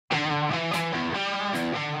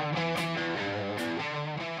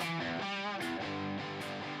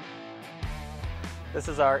This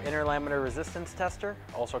is our interlaminate resistance tester,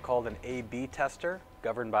 also called an A/B tester,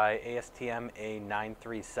 governed by ASTM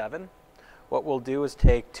A937. What we'll do is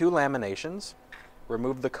take two laminations,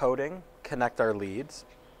 remove the coating, connect our leads,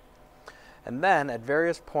 and then at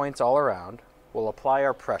various points all around, we'll apply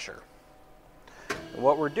our pressure. And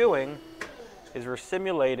what we're doing is we're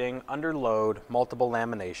simulating under load multiple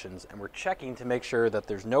laminations, and we're checking to make sure that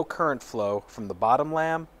there's no current flow from the bottom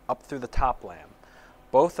lam up through the top lam.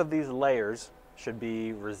 Both of these layers should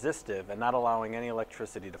be resistive and not allowing any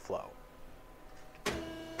electricity to flow.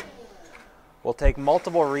 We'll take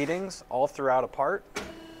multiple readings all throughout a part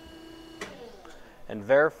and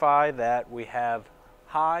verify that we have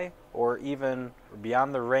high or even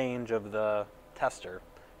beyond the range of the tester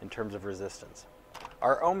in terms of resistance.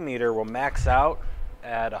 Our ohm meter will max out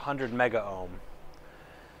at 100 mega ohm.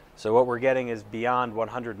 So what we're getting is beyond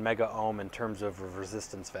 100 mega ohm in terms of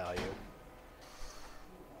resistance value.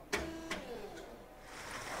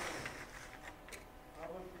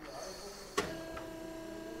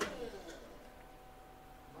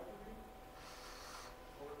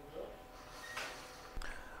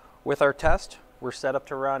 With our test, we're set up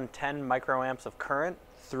to run 10 microamps of current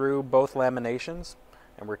through both laminations,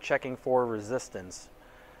 and we're checking for resistance,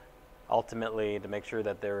 ultimately to make sure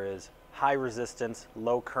that there is high resistance,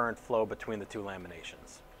 low current flow between the two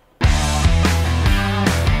laminations.